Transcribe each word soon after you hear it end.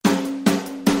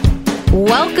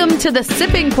Welcome to The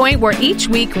Sipping Point, where each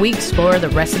week we explore the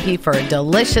recipe for a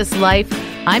delicious life.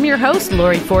 I'm your host,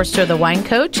 Lori Forster, the wine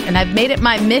coach, and I've made it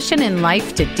my mission in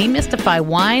life to demystify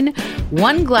wine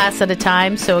one glass at a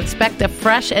time. So expect a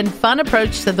fresh and fun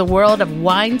approach to the world of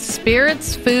wine,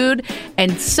 spirits, food,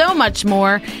 and so much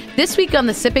more. This week on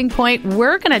The Sipping Point,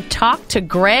 we're going to talk to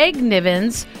Greg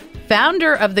Nivens,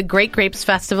 founder of the Great Grapes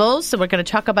Festivals. So we're going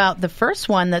to talk about the first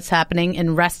one that's happening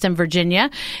in Reston, Virginia.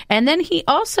 And then he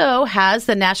also has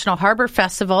the National Harbor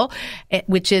Festival,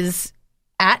 which is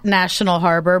at National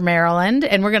Harbor, Maryland.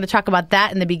 And we're going to talk about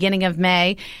that in the beginning of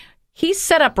May. He's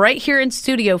set up right here in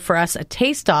studio for us a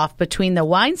taste-off between the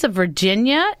wines of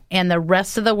Virginia and the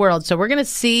rest of the world. So we're going to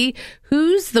see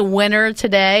who's the winner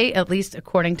today, at least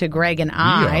according to Greg and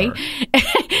I.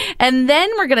 And then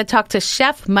we're going to talk to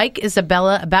Chef Mike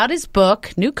Isabella about his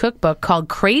book, new cookbook called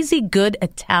Crazy Good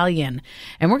Italian.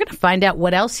 And we're going to find out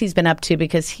what else he's been up to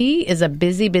because he is a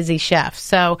busy, busy chef.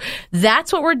 So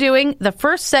that's what we're doing. The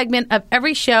first segment of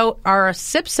every show are our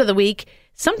sips of the week.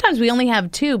 Sometimes we only have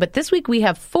two, but this week we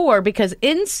have four because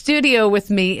in studio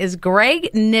with me is Greg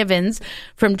Nivens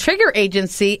from Trigger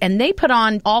Agency, and they put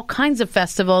on all kinds of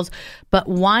festivals, but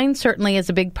wine certainly is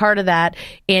a big part of that.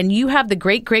 And you have the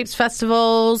Great Grapes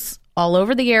Festivals all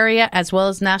over the area as well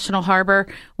as National Harbor.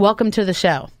 Welcome to the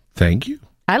show. Thank you.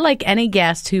 I like any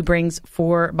guest who brings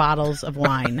 4 bottles of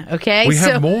wine, okay? We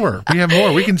have more.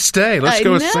 We can stay. Let's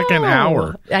go a second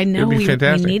hour. I know. It'd be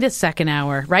fantastic. We need a second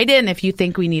hour. Write in if you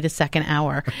think we need a second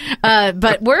hour.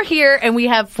 But we're here, and we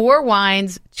have 4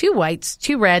 wines, 2 whites,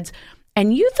 2 reds.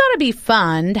 And you thought it'd be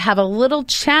fun to have a little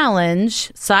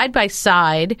challenge side by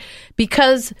side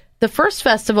because the first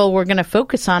festival we're going to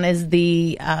focus on is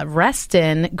the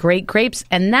Reston Great Grapes,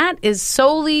 and that is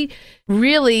solely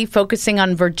really focusing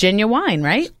on Virginia wine,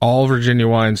 right? All Virginia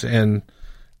wines, and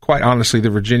quite honestly, the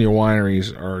Virginia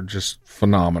wineries are just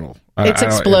phenomenal. It's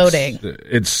exploding.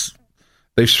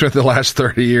 They've spent the last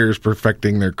 30 years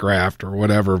perfecting their craft or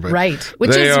whatever, but right,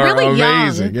 which they is are really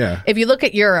amazing. young. Yeah. If you look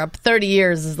at Europe, 30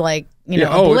 years is like a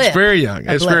blip. It's very young.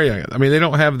 It's very young. I mean, they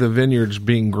don't have the vineyards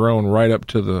being grown right up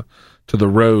to the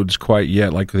roads quite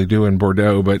yet like they do in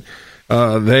Bordeaux, but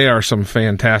they are some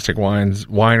fantastic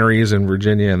wineries in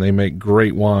Virginia, and they make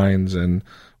great wines, and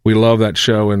we love that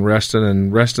show in Reston.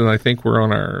 And Reston, I think we're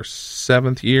on our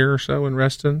 7th year or so in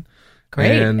Reston.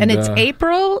 Great. And it's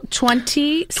April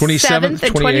 27th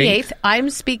and 28th. I'm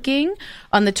speaking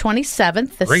on the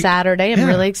 27th, Saturday. I'm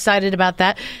really excited about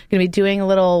that. Going to be doing a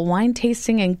little wine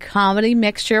tasting and comedy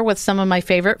mixture with some of my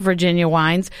favorite Virginia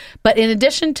wines. But in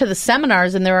addition to the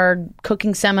seminars, and there are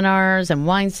cooking seminars and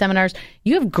wine seminars,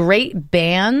 you have great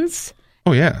bands.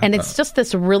 Oh, yeah. And it's just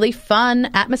this really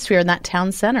fun atmosphere in that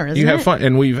town center, isn't it? You have fun.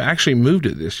 And we've actually moved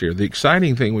it this year. The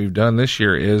exciting thing we've done this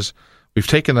year is we've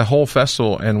taken the whole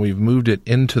festival and we've moved it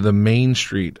into the main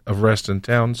street of Reston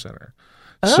Town Center.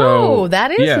 Oh,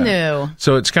 that is new.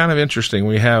 So it's kind of interesting.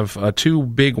 We have 2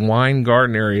 big wine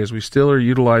garden areas. We still are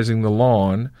utilizing the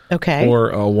lawn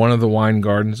for one of the wine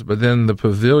gardens, but then the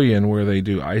pavilion where they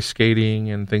do ice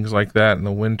skating and things like that in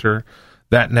the winter,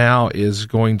 that now is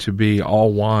going to be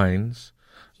all wines.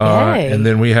 And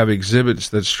then we have exhibits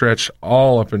that stretch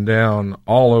all up and down,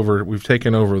 all over. We've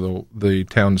taken over the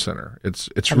town center. It's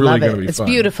really going to be fun. It's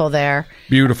beautiful there.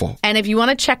 Beautiful. And if you want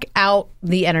to check out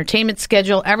the entertainment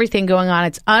schedule, everything going on,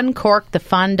 it's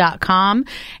uncorkthefun.com.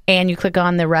 And you click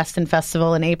on the Reston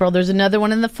Festival in April. There's another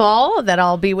one in the fall that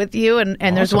I'll be with you. And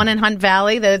awesome. There's one in Hunt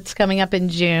Valley that's coming up in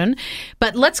June.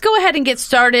 But let's go ahead and get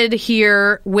started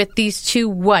here with these 2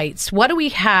 whites. What do we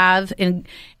have in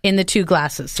the 2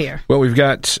 glasses here? Well, we've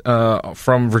got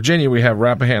from Virginia, we have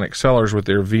Rappahannock Cellars with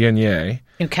their Viognier.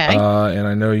 Okay. And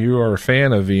I know you are a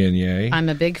fan of Viognier. I'm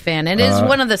a big fan. It is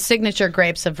one of the signature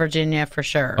grapes of Virginia for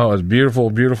sure. Oh, it's beautiful,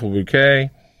 beautiful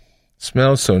bouquet.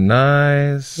 Smells so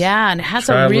nice. Yeah, and it has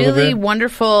a really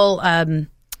wonderful,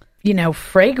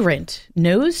 fragrant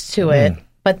nose to it.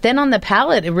 But then on the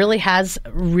palate, it really has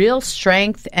real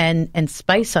strength and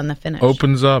spice on the finish.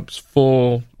 Opens up, it's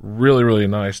full, really, really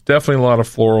nice. Definitely a lot of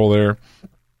floral there,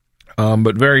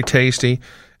 but very tasty.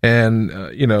 And,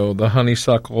 the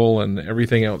honeysuckle and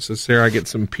everything else that's there. I get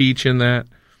some peach in that.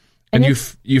 And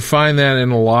you find that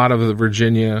in a lot of the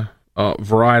Virginia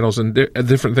varietals and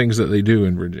different things that they do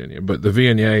in Virginia. But the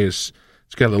Viognier it's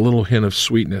got a little hint of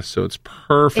sweetness, so it's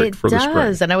perfect for the spring. It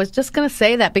does, and I was just going to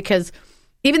say that because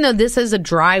even though this is a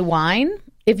dry wine,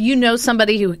 if you know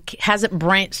somebody who hasn't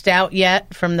branched out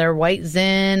yet from their White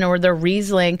Zin or their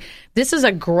Riesling, this is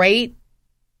a great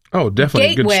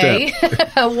definitely gateway a good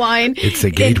step. wine. It's a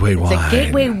gateway wine. It's a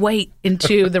gateway weight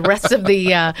into the rest of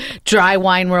the dry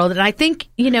wine world. And I think,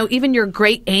 even your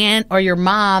great aunt or your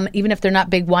mom, even if they're not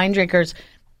big wine drinkers,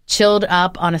 chilled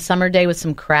up on a summer day with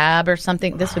some crab or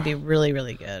something. This would be really,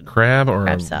 really good. Crab or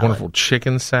a wonderful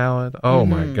chicken salad. Oh,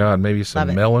 my God. Maybe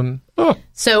some melon. Oh.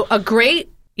 So a great,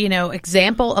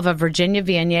 example of a Virginia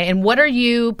Viognier. And what are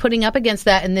you putting up against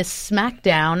that in this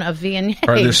smackdown of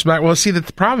Viognier? Well, see, the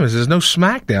problem is there's no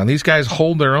smackdown. These guys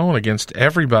hold their own against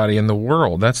everybody in the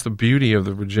world. That's the beauty of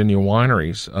the Virginia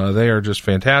wineries. They are just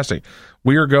fantastic.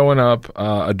 We are going up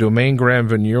a Domaine Grand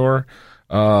Vigneur,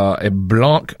 a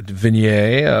Blanc de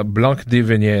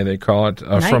Viognier, they call it,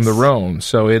 nice. From the Rhone.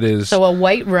 So it is. So a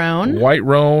white Rhone. White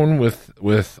Rhone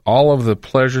with all of the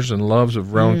pleasures and loves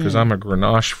of Rhone, because I'm a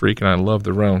Grenache freak and I love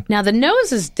the Rhone. Now the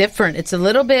nose is different. It's a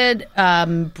little bit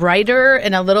brighter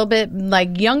and a little bit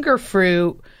like younger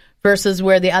fruit versus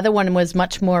where the other one was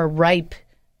much more ripe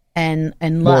and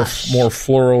lush. More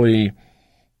florally.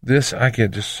 This, I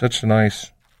get just such a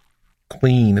nice...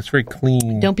 clean. It's very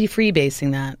clean. Don't be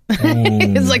freebasing that.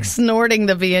 It's like snorting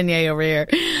the Viognier over here.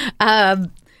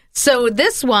 So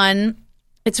this one,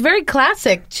 it's very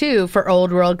classic, too, for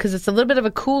Old World because it's a little bit of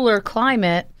a cooler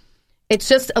climate. It's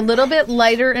just a little bit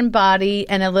lighter in body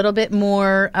and a little bit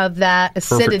more of that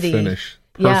acidity.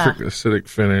 Perfect acidic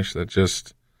finish that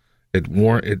just,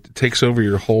 it takes over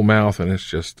your whole mouth and it's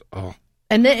just, oh.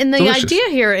 And the delicious. idea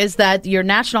here is that your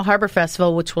National Harbor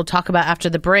Festival, which we'll talk about after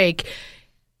the break,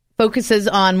 focuses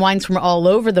on wines from all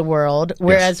over the world,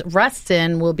 whereas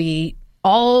Ruston will be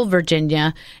all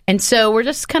Virginia. And so we're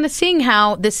just kind of seeing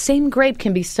how this same grape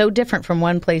can be so different from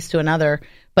one place to another,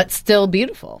 but still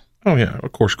beautiful. Oh, yeah.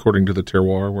 Of course, according to the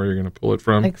terroir, where you're going to pull it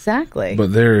from. Exactly.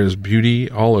 But there is beauty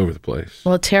all over the place.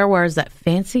 Well, terroir is that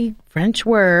fancy French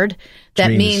word that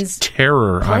means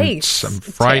terror. Place. I'm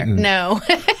frightened. No.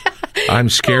 I'm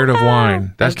scared of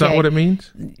wine. That's not what it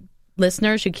means?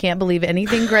 Listeners, you can't believe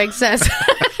anything Greg says.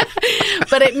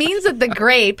 But it means that the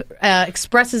grape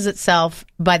expresses itself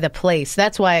by the place.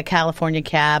 That's why a California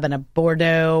cab and a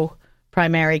Bordeaux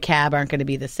primary cab aren't going to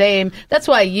be the same. That's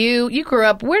why you grew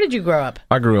up. Where did you grow up?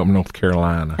 I grew up in North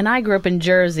Carolina. And I grew up in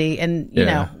Jersey. And, you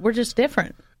know, we're just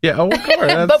different. Yeah, of course.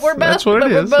 But we're both, we're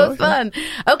both so, fun.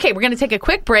 Okay, we're going to take a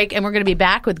quick break, and we're going to be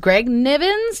back with Greg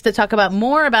Nivens to talk about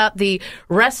more about the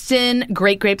Ruston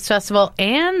Great Grapes Festival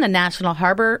and the National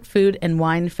Harbor Food and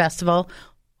Wine Festival.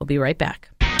 We'll be right back.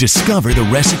 Discover the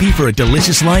recipe for a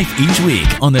delicious life each week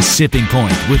on The Sipping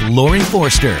Point with Lori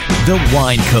Forster, the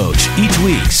wine coach, each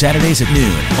week, Saturdays at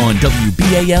noon on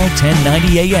WBAL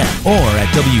 1090 AM or at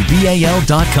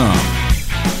WBAL.com.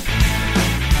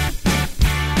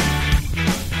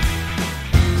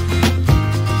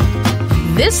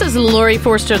 This is Lori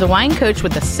Forster, the wine coach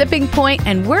with The Sipping Point,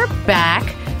 and we're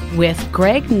back with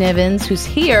Greg Nivens, who's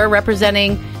here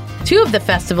representing two of the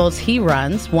festivals he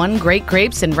runs. One, Great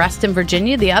Grapes in Ruston,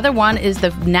 Virginia. The other one is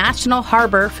the National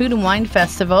Harbor Food and Wine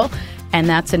Festival, and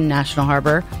that's in National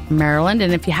Harbor, Maryland.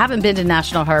 And if you haven't been to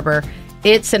National Harbor,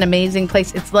 it's an amazing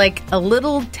place. It's like a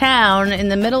little town in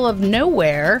the middle of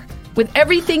nowhere with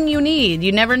everything you need.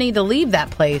 You never need to leave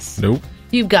that place. Nope.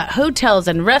 You've got hotels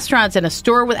and restaurants and a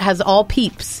store that has all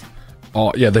Peeps.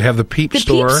 They have the Peep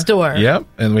store. The Peep store. Yep,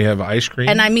 and we have ice cream.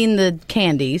 And I mean the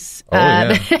candies. Oh,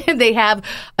 yeah. They have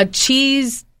a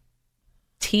cheese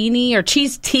teeny or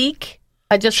cheese teak.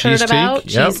 I just heard about.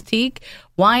 Cheese teak.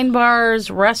 Wine bars,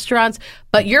 restaurants.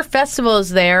 But your festival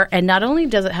is there, and not only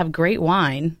does it have great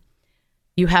wine,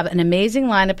 you have an amazing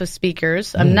lineup of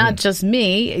speakers. Not just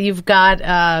me. You've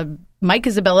got Mike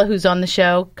Isabella, who's on the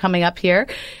show, coming up here.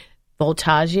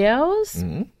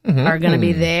 Voltagios are going to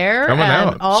be there. Coming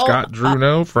out. Scott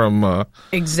Druno from the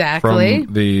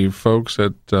folks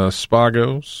at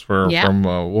Spagos, from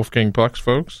Wolfgang Puck's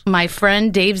folks. My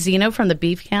friend Dave Zeno from the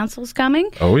Beef Council is coming.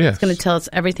 Oh, yes. He's going to tell us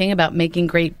everything about making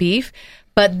great beef.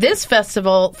 But this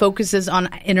festival focuses on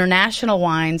international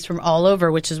wines from all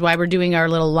over, which is why we're doing our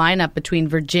little lineup between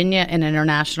Virginia and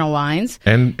international wines.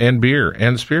 And beer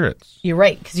and spirits. You're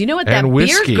right. Because you know what? That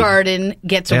beer garden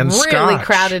gets really Scotch.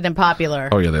 Crowded and popular.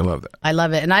 Oh, yeah, they love that. I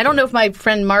love it. And I don't know if my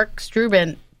friend Mark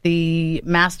Struben, the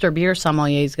master beer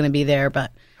sommelier, is going to be there,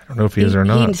 but I don't know if he is or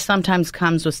not. He sometimes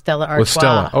comes with Stella Artois. With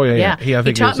Stella. Oh, yeah. He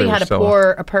taught me how to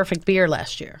pour a perfect beer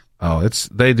last year. Oh,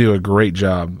 they do a great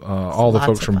job. All the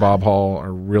folks from Bob Hall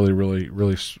are really, really,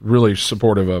 really, really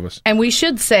supportive of us. And we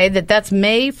should say that that's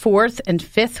May 4th and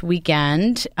 5th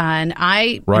weekend. And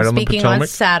I am speaking on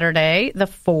Saturday, the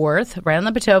 4th, right on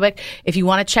the Potomac. If you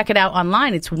want to check it out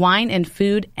online, it's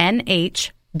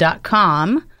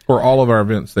wineandfoodnh.com. For all of our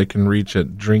events, they can reach at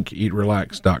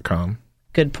drinkeatrelax.com.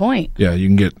 Good point. Yeah, you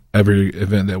can get every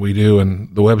event that we do,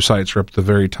 and the websites are up at the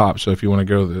very top. So if you want to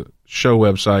go to the show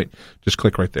website, just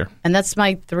click right there. And that's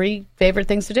my 3 favorite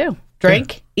things to do.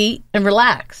 Drink, eat, and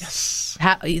relax. Yes.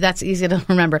 That's easy to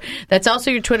remember. That's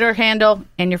also your Twitter handle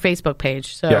and your Facebook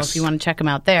page. So if you want to check them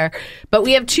out there. But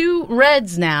we have 2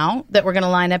 reds now that we're going to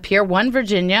line up here. 1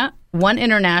 Virginia, 1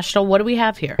 international. What do we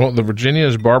have here? Well, the Virginia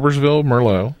is Barboursville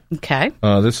Merlot. Okay.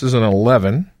 This is an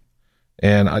 11.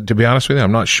 And to be honest with you,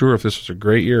 I'm not sure if this was a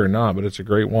great year or not, but it's a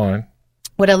great wine.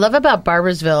 What I love about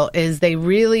Barboursville is they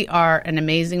really are an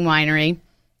amazing winery.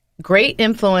 Great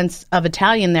influence of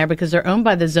Italian there because they're owned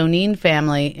by the Zonin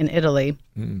family in Italy.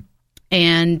 Mm.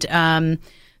 And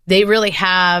they really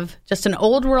have just an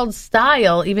old world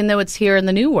style, even though it's here in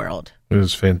the new world. It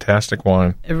is fantastic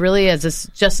wine. It really is. It's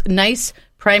just nice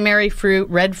primary fruit,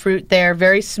 red fruit there,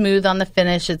 very smooth on the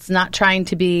finish. It's not trying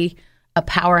to be a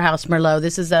powerhouse Merlot.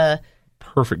 This is a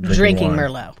perfect drinking wine.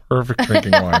 Merlot. Perfect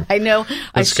drinking wine. I know.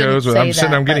 This goes with,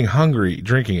 I'm getting hungry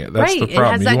drinking it. That's the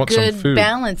problem. It has that you want good some food.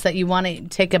 balance that you want to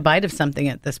take a bite of something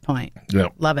at this point.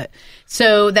 Yep. Love it.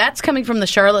 So that's coming from the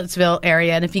Charlottesville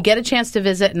area. And if you get a chance to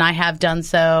visit, and I have done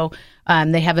so,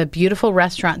 they have a beautiful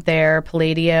restaurant there,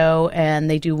 Palladio, and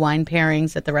they do wine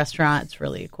pairings at the restaurant. It's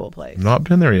really a cool place. Not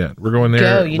been there yet. We're going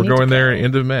there. We're going there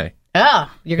end of May.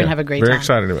 Oh, you're going to have a great time. Very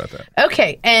excited about that.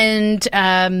 Okay, and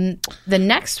the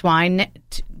next wine,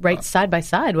 right side by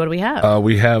side, what do we have?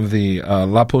 We have the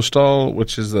La Postale,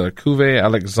 which is the Cuvée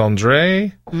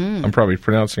Alexandre. I'm probably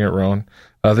pronouncing it wrong.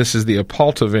 This is the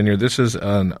Apalta Vineyard. This is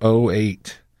an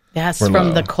 08. Yes, Merlot.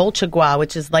 from the Colchagua,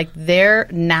 which is like their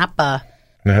Napa.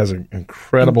 And it has an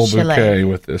incredible bouquet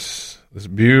with this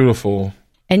beautiful.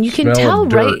 And you can tell,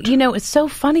 right? You know, it's so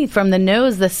funny from the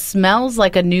nose. This smells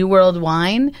like a New World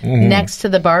wine next to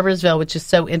the Barboursville, which is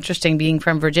so interesting being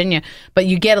from Virginia. But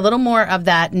you get a little more of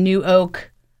that new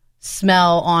oak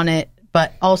smell on it,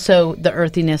 but also the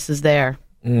earthiness is there.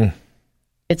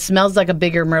 It smells like a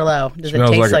bigger Merlot. Does it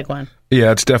taste like one?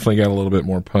 Yeah, it's definitely got a little bit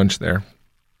more punch there. A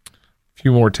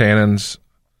few more tannins.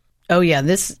 Oh, yeah.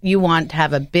 This, you want to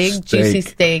have a big, juicy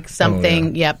steak,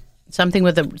 something, something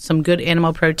with some good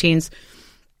animal proteins.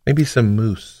 Maybe some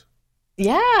moose.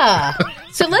 Yeah.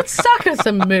 So let's talk about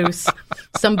some moose.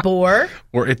 Some boar.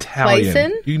 Or Italian.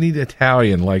 Bison. You need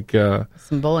Italian, like...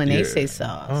 some bolognese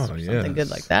sauce. Or something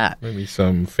good like that. Maybe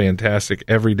some fantastic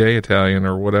everyday Italian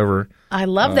or whatever. I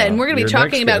love that. And we're going to be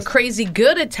talking about crazy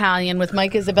good Italian with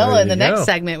Mike Isabella in the next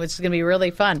segment, which is going to be really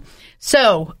fun.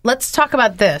 So let's talk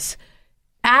about this.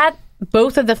 At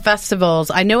both of the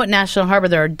festivals, I know at National Harbor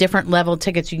there are different level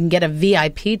tickets. You can get a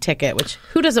VIP ticket, which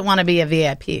who doesn't want to be a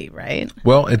VIP, right?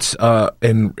 Well, it's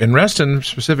in Reston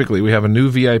specifically, we have a new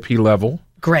VIP level.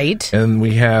 Great. And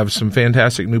we have some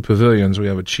fantastic new pavilions. We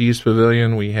have a cheese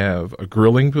pavilion. We have a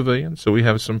grilling pavilion. So we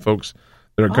have some folks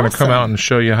that are going to come out and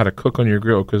show you how to cook on your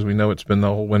grill because we know it's been the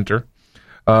whole winter.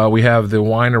 We have the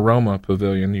wine aroma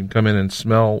pavilion. You can come in and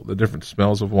smell the different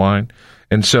smells of wine.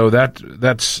 And so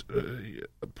that's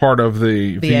part of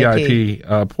the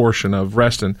VIP portion of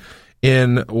Reston.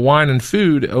 In wine and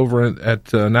food over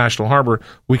at National Harbor,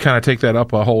 we kind of take that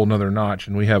up a whole another notch,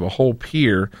 and we have a whole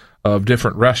pier of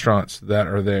different restaurants that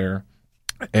are there,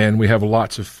 and we have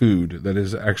lots of food that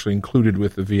is actually included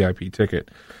with the VIP ticket.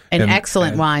 And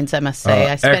excellent wines, I must say.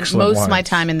 I spent most of my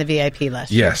time in the VIP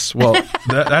last year. Yes, well,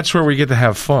 that's where we get to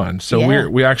have fun. So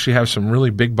we actually have some really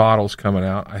big bottles coming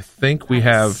out. I think we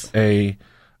have a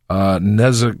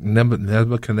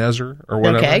Nebuchadnezzar or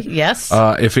whatever. Okay, yes.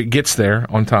 If it gets there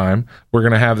on time, we're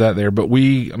going to have that there. But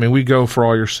we go for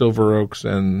all your Silver Oaks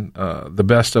and the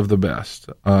best of the best.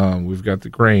 We've got the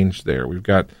Grange there. We've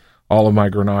got all of my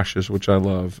Grenaches, which I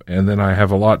love. And then I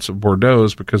have lots of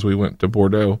Bordeaux's because we went to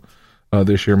Bordeaux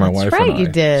this year, my wife and I. You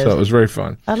did. So it was very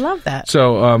fun. I love that.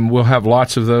 So we'll have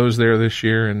lots of those there this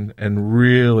year and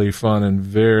really fun and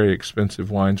very expensive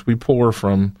wines. We pour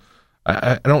from...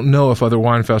 I don't know if other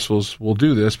wine festivals will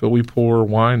do this, but we pour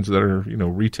wines that are,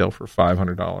 retail for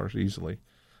 $500 easily.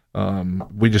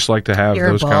 We just like to have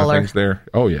those kind of things there.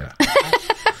 Oh, yeah.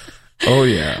 Oh,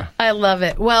 yeah. I love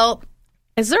it. Well,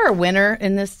 is there a winner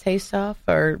in this taste-off,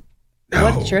 or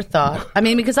what's your thought? I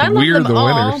mean, because I love them all,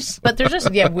 winners. But they're just,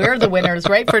 we're the winners,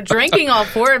 right, for drinking all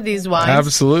 4 of these wines.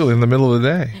 Absolutely, in the middle of the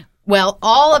day. Well,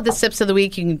 all of the sips of the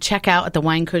week you can check out at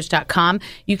thewinecoach.com.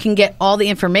 You can get all the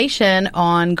information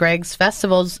on Greg's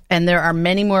festivals, and there are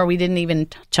many more we didn't even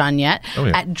touch on yet,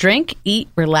 at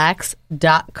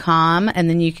drinkeatrelax.com, and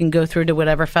then you can go through to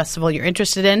whatever festival you're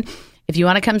interested in. If you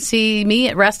want to come see me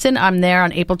at Reston, I'm there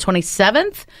on April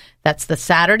 27th. That's the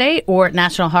Saturday, or at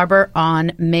National Harbor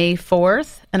on May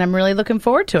 4th, and I'm really looking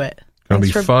forward to it. Going to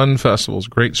be fun festivals,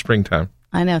 great springtime.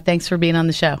 I know. Thanks for being on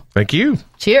the show. Thank you.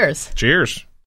 Cheers. Cheers.